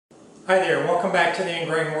Hi there, welcome back to the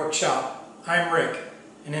Ingrain Workshop. I'm Rick,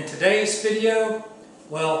 and in today's video,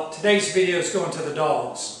 today's video is going to the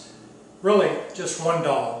dogs. Really, just one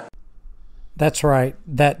dog. That's right,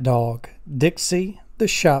 that dog, Dixie, the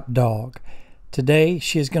shop dog. Today,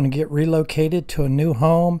 she is going to get relocated to a new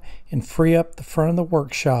home and free up the front of the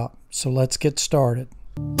workshop. So let's get started.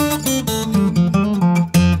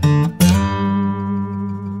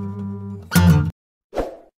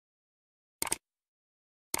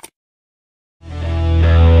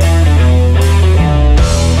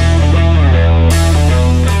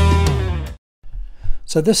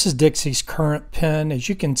 So this is Dixie's current pen. As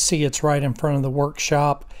you can see, it's right in front of the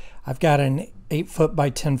workshop. I've got an 8-foot by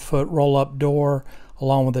 10-foot roll-up door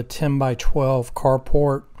along with a 10 by 12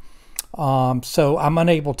 carport. So I'm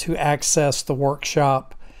unable to access the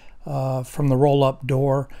workshop from the roll-up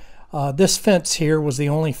door. This fence here was the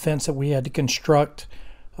only fence that we had to construct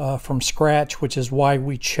from scratch, which is why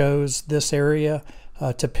we chose this area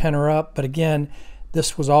to pen her up. But again,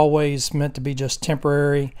 this was always meant to be just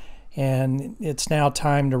temporary, and it's now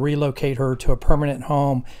time to relocate her to a permanent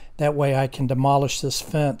home. That way I can demolish this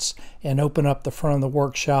fence and open up the front of the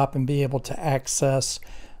workshop and be able to access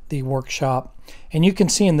the workshop. And you can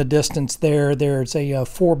see in the distance there's a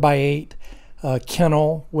 4x8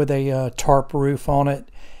 kennel with a tarp roof on it,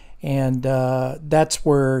 and that's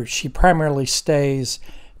where she primarily stays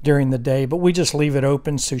during the day, but we just leave it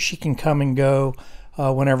open so she can come and go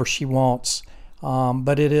whenever she wants.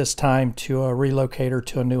 But it is time to relocate her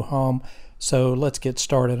to a new home, so let's get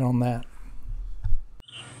started on that.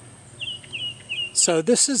 So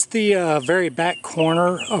this is the very back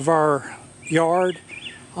corner of our yard,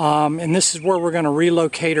 and this is where we're going to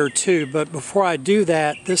relocate her to. But before I do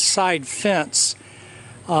that, this side fence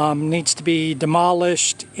needs to be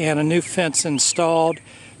demolished and a new fence installed.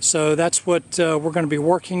 So that's what we're going to be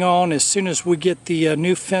working on. As soon as we get the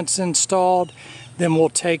new fence installed, then we'll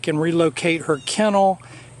take and relocate her kennel,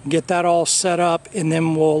 get that all set up, and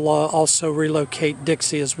then we'll also relocate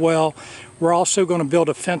Dixie as well. We're also going to build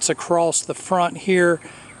a fence across the front here,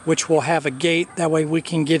 which will have a gate. That way we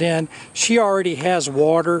can get in. She already has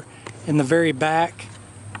water in the very back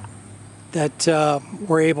that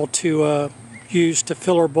we're able to use to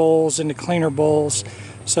fill her bowls and to clean her bowls.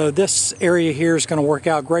 So this area here is going to work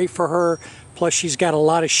out great for her. Plus she's got a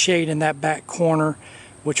lot of shade in that back corner,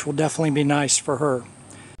 which will definitely be nice for her.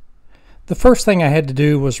 The first thing I had to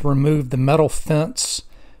do was remove the metal fence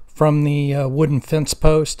from the wooden fence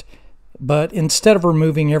post, but instead of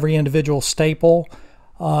removing every individual staple,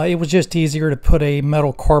 it was just easier to put a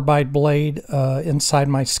metal carbide blade inside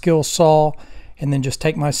my skill saw, and then just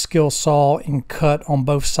take my skill saw and cut on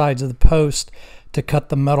both sides of the post to cut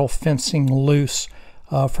the metal fencing loose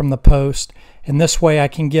from the post. And this way I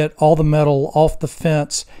can get all the metal off the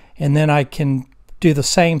fence, and then I can do the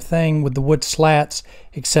same thing with the wood slats,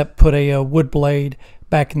 except put a wood blade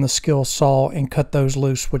back in the skill saw and cut those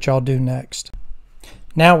loose, which I'll do next.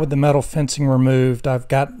 Now with the metal fencing removed, I've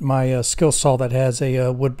got my skill saw that has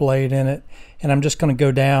a wood blade in it, and I'm just going to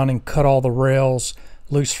go down and cut all the rails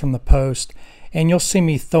loose from the post. And you'll see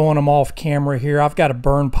me throwing them off camera here. I've got a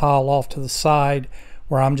burn pile off to the side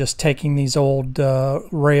where I'm just taking these old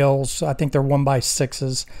rails, I think they're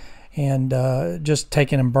 1x6s, and just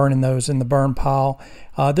taking and burning those in the burn pile.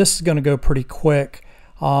 This is going to go pretty quick,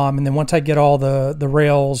 and then once I get all the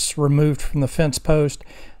rails removed from the fence post,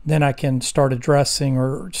 then I can start addressing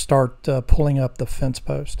or start pulling up the fence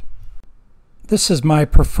post. This is my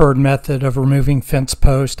preferred method of removing fence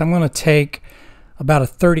post. I'm going to take about a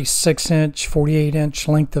 36-inch, 48-inch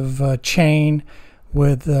length of chain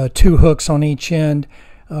with 2 hooks on each end,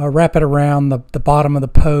 wrap it around the bottom of the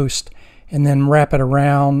post, and then wrap it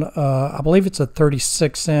around, I believe it's a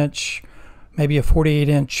 36-inch, maybe a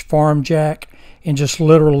 48-inch farm jack, and just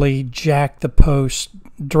literally jack the post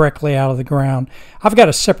directly out of the ground. I've got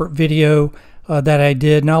a separate video that I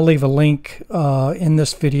did, and I'll leave a link in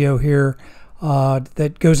this video here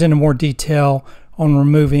that goes into more detail on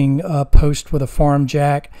removing posts with a farm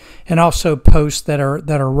jack, and also posts that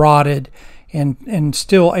are rotted and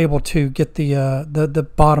still able to get the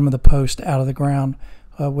bottom of the post out of the ground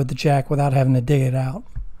with the jack without having to dig it out.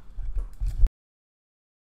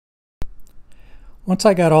 Once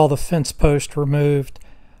I got all the fence posts removed,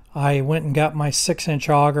 I went and got my 6-inch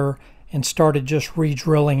auger and started just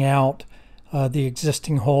re-drilling out the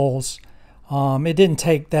existing holes. It didn't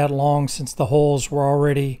take that long since the holes were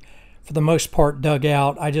already, for the most part, dug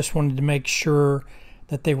out. I just wanted to make sure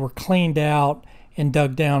that they were cleaned out and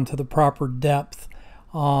dug down to the proper depth.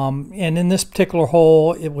 And in this particular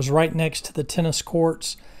hole, it was right next to the tennis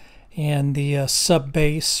courts, and the sub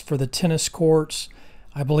base for the tennis courts,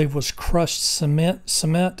 I believe, was crushed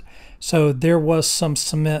cement. So there was some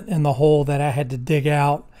cement in the hole that I had to dig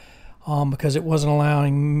out because it wasn't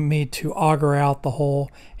allowing me to auger out the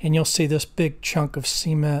hole. And you'll see this big chunk of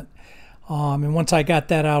cement. And once I got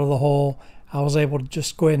that out of the hole, I was able to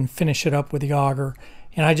just go ahead and finish it up with the auger.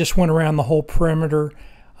 And I just went around the whole perimeter,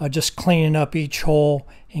 just cleaning up each hole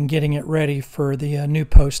and getting it ready for the new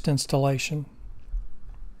post installation.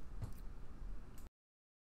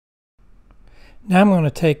 Now I'm going to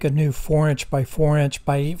take a new 4" by 4"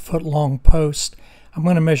 by 8 foot long post. I'm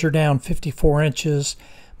going to measure down 54 inches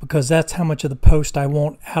because that's how much of the post I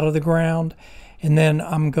want out of the ground. And then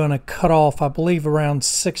I'm going to cut off, I believe, around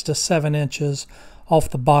 6 to 7 inches off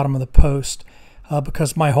the bottom of the post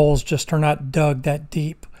because my holes just are not dug that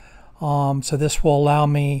deep. So this will allow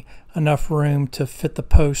me enough room to fit the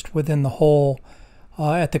post within the hole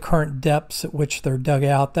at the current depths at which they're dug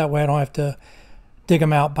out. That way I don't have to dig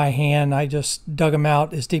them out by hand. I just dug them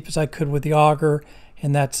out as deep as I could with the auger,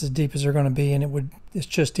 and that's as deep as they're going to be, and it's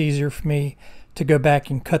just easier for me to go back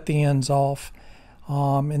and cut the ends off.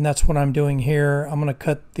 And that's what I'm doing here. I'm going to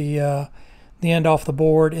cut the end off the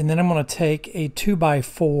board, and then I'm going to take a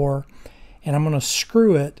 2x4 and I'm going to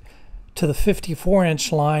screw it to the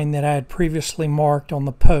 54-inch line that I had previously marked on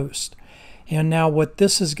the post. And now what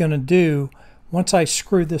this is going to do, once I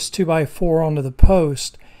screw this 2x4 onto the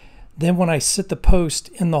post, then when I sit the post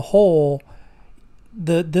in the hole,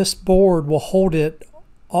 this board will hold it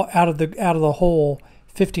out of the hole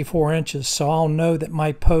 54 inches. So I'll know that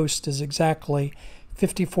my post is exactly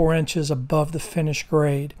 54 inches above the finished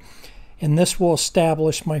grade. And this will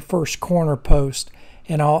establish my first corner post.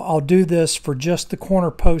 And I'll do this for just the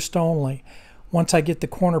corner post only. Once I get the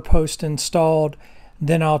corner post installed,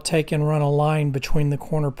 then I'll take and run a line between the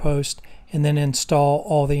corner post and then install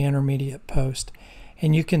all the intermediate post.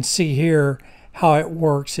 And you can see here how it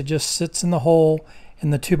works. It just sits in the hole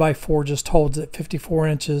and the 2x4 just holds it 54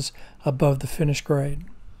 inches above the finished grade.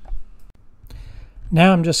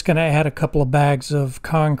 Now I'm just going to add a couple of bags of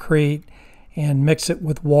concrete and mix it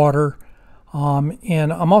with water.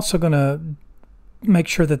 And I'm also going to make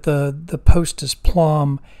sure that the post is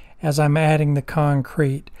plumb as I'm adding the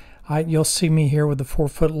concrete. You'll see me here with the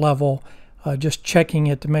 4-foot level just checking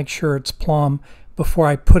it to make sure it's plumb before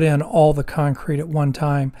I put in all the concrete at one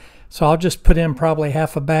time. So I'll just put in probably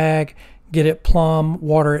half a bag, get it plumb,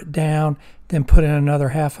 water it down, then put in another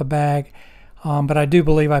half a bag. But I do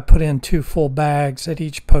believe I put in 2 full bags at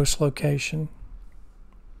each post location.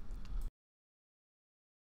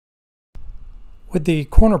 With the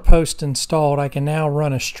corner post installed, I can now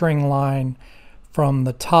run a string line from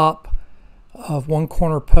the top of one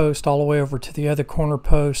corner post all the way over to the other corner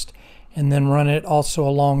post, and then run it also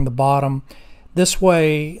along the bottom. This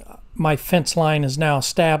way my fence line is now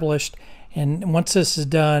established, and once this is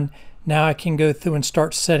done, now I can go through and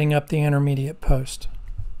start setting up the intermediate post.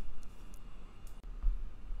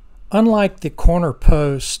 Unlike the corner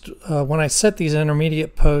post, when I set these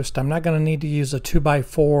intermediate posts, I'm not going to need to use a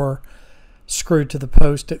 2x4 screwed to the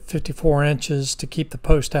post at 54 inches to keep the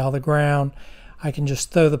post out of the ground. I can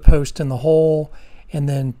just throw the post in the hole and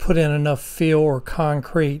then put in enough fill or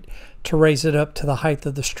concrete to raise it up to the height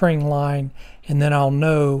of the string line, and then I'll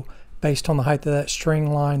know based on the height of that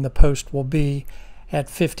string line the post will be at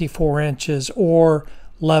 54 inches or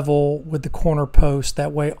level with the corner post.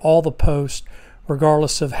 That way all the posts,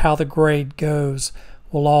 regardless of how the grade goes,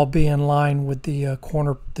 will all be in line with the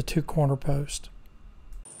 2 corner posts.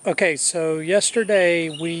 Okay, so yesterday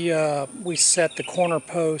we set the corner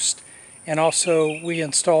post, and also I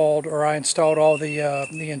installed all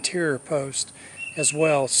the interior post as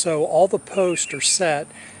well. So all the posts are set.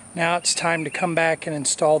 Now it's time to come back and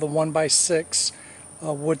install the 1x6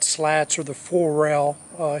 wood slats, or the 4-rail,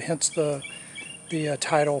 hence the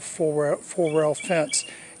title 4-rail fence.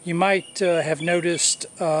 You might have noticed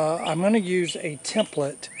I'm going to use a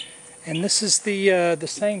template, and this is the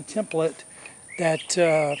same template that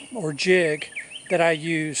or jig that I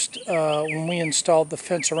used when we installed the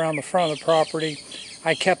fence around the front of the property.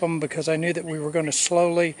 I kept them because I knew that we were going to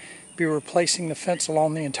slowly be replacing the fence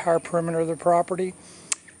along the entire perimeter of the property.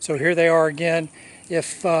 So here they are again.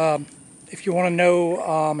 If you want to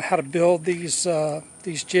know how to build these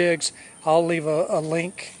jigs, I'll leave a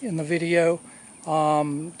link in the video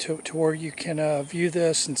to where you can view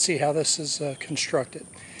this and see how this is constructed.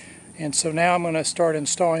 And so now I'm going to start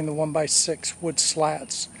installing the 1x6 wood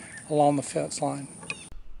slats along the fence line.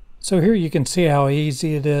 So here you can see how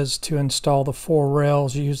easy it is to install the 4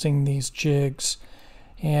 rails using these jigs.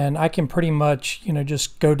 And I can pretty much,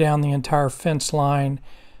 just go down the entire fence line,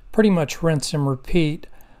 pretty much rinse and repeat.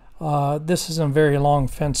 This isn't a very long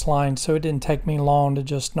fence line, so it didn't take me long to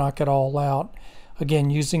just knock it all out. again,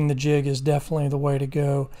 using the jig is definitely the way to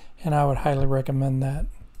go, and I would highly recommend that.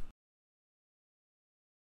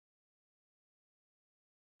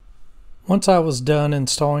 Once I was done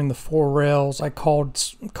installing the 4 rails, I called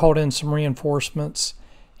in some reinforcements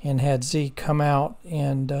and had Z come out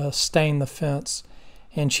and stain the fence.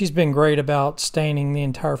 And she's been great about staining the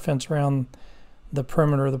entire fence around the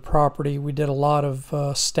perimeter of the property. We did a lot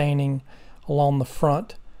of staining along the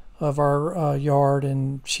front of our yard,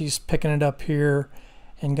 and she's picking it up here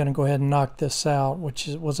and going to go ahead and knock this out, which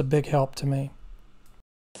was a big help to me.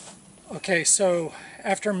 Okay, so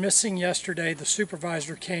after missing yesterday, the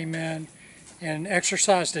supervisor came in and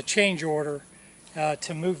exercised a change order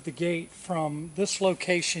to move the gate from this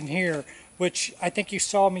location here, which I think you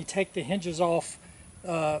saw me take the hinges off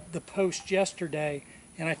the post yesterday,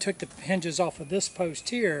 and I took the hinges off of this post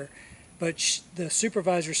here, but the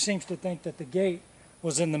supervisor seems to think that the gate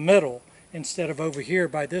was in the middle instead of over here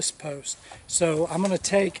by this post. So I'm going to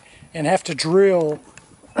take and have to drill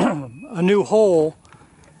a new hole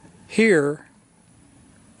here.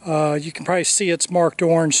 You can probably see it's marked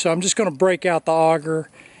orange, so I'm just going to break out the auger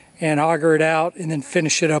and auger it out and then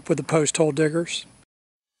finish it up with the post hole diggers.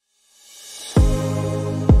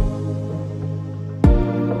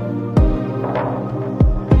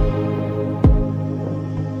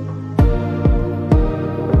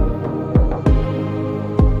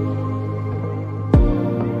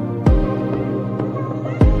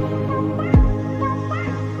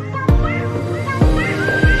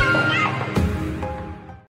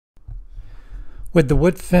 With the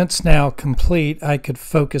wood fence now complete, I could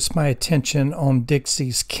focus my attention on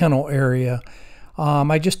Dixie's kennel area.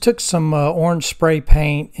 I just took some orange spray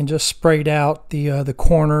paint and just sprayed out the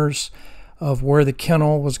corners of where the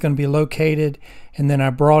kennel was going to be located, and then I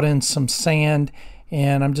brought in some sand,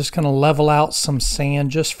 and I'm just going to level out some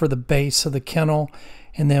sand just for the base of the kennel.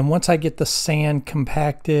 And then once I get the sand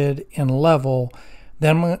compacted and level,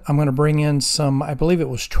 then I'm going to bring in some, I believe it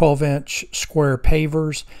was 12-inch square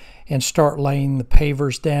pavers, and start laying the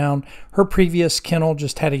pavers down. Her previous kennel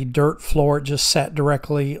just had a dirt floor. It just sat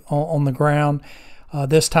directly on the ground.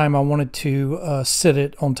 This time I wanted to sit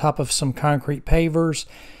it on top of some concrete pavers.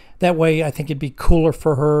 That way I think it'd be cooler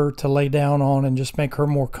for her to lay down on and just make her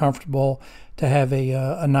more comfortable to have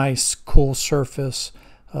a nice cool surface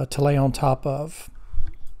to lay on top of.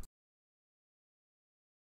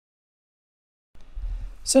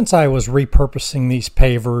 Since I was repurposing these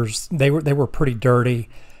pavers, they were pretty dirty.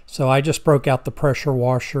 So I just broke out the pressure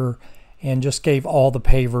washer and just gave all the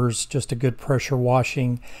pavers just a good pressure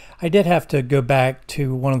washing. I did have to go back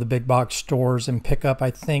to one of the big box stores and pick up,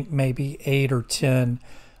 I think, maybe 8 or 10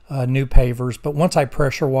 new pavers. But once I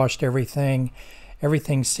pressure washed everything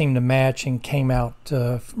seemed to match and came out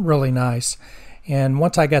really nice. And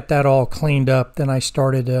once I got that all cleaned up, then I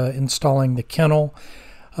started installing the kennel.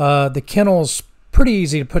 The kennel's pretty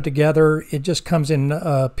easy to put together. It just comes in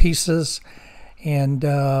pieces. And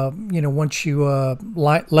you know, once you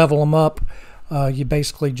level them up, you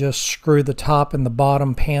basically just screw the top and the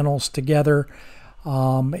bottom panels together.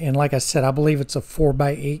 And like I said, I believe it's a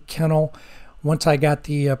 4x8 kennel. Once I got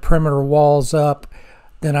the perimeter walls up,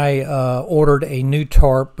 then I ordered a new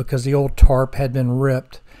tarp because the old tarp had been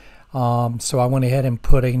ripped. So I went ahead and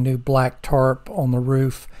put a new black tarp on the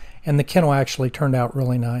roof, and the kennel actually turned out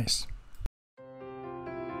really nice.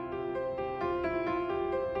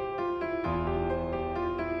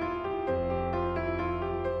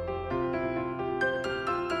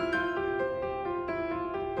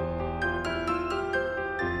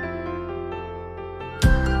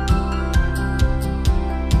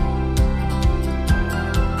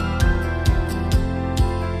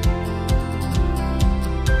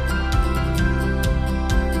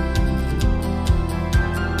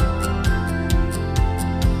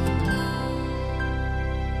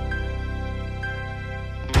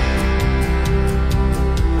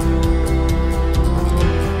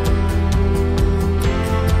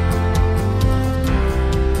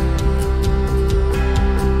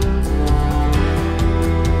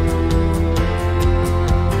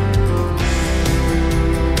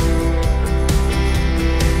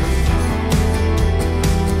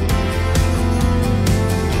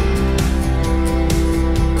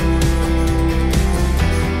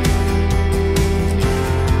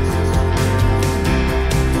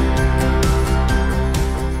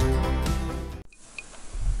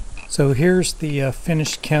 So here's the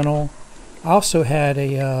finished kennel. I also had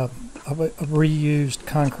a reused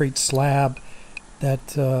concrete slab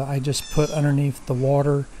that I just put underneath the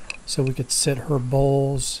water so we could sit her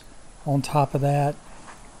bowls on top of that.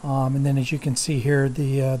 And then as you can see here,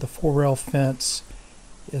 the 4-rail fence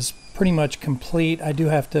is pretty much complete. I do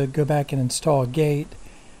have to go back and install a gate.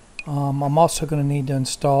 I'm also going to need to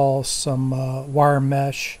install some wire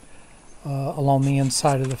mesh along the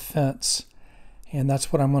inside of the fence, and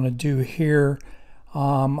that's what I'm going to do here.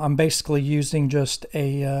 I'm basically using just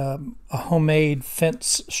a homemade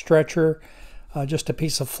fence stretcher, just a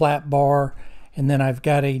piece of flat bar, and then I've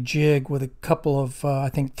got a jig with a couple of I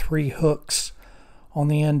think 3 hooks on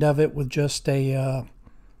the end of it with just a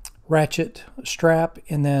ratchet strap,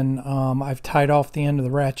 and then I've tied off the end of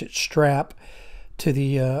the ratchet strap to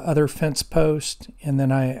the other fence post, and then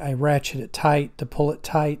I ratchet it tight to pull it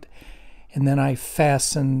tight, and then I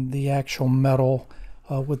fasten the actual metal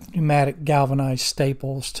with pneumatic galvanized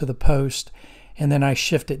staples to the post, and then I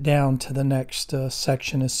shift it down to the next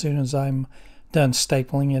section. As soon as I'm done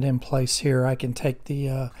stapling it in place here, I can take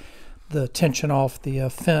the tension off the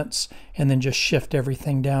fence and then just shift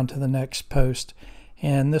everything down to the next post,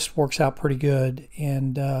 and this works out pretty good,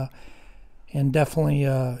 and definitely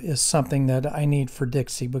is something that I need for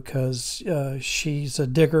Dixie, because she's a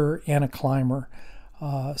digger and a climber,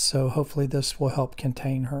 so hopefully this will help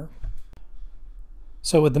contain her.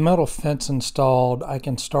 So with the metal fence installed, I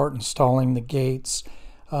can start installing the gates.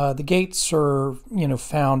 The gates are,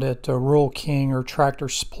 found at Rural King or Tractor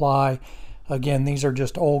Supply. Again, these are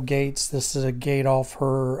just old gates. This is a gate off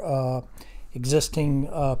her existing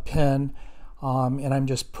pen, and I'm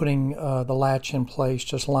just putting the latch in place,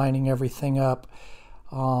 just lining everything up,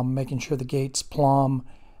 making sure the gate's plumb,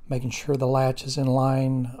 making sure the latch is in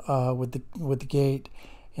line with the gate,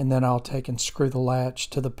 and then I'll take and screw the latch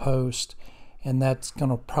to the post, and that's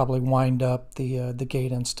going to probably wind up the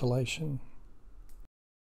gate installation.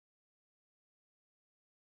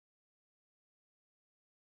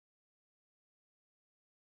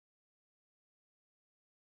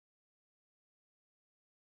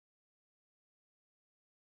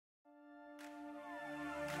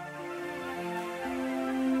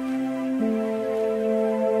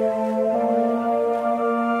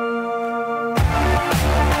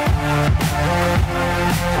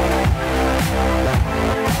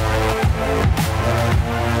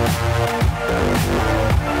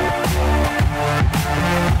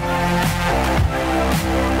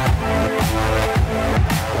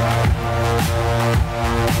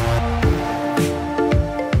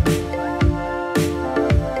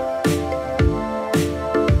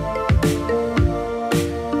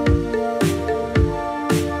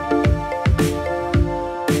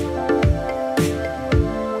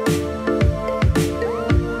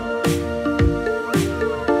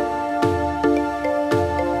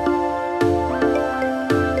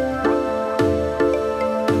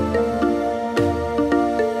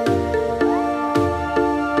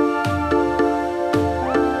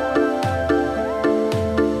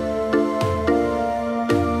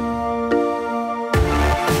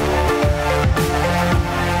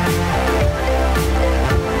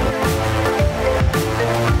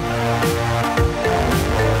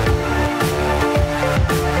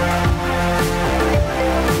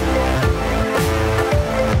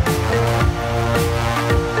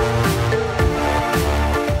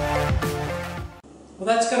 Well,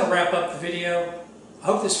 that's going to wrap up the video. I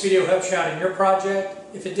hope this video helps you out in your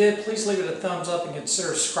project. If it did, please leave it a thumbs up and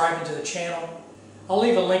consider subscribing to the channel. I'll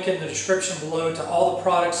leave a link in the description below to all the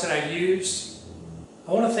products that I used.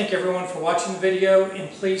 I want to thank everyone for watching the video, and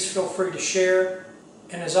please feel free to share.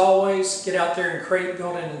 And as always, get out there and create,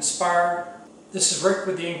 build, and inspire. This is Rick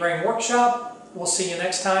with the Ingrain Workshop. We'll see you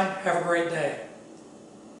next time. Have a great day.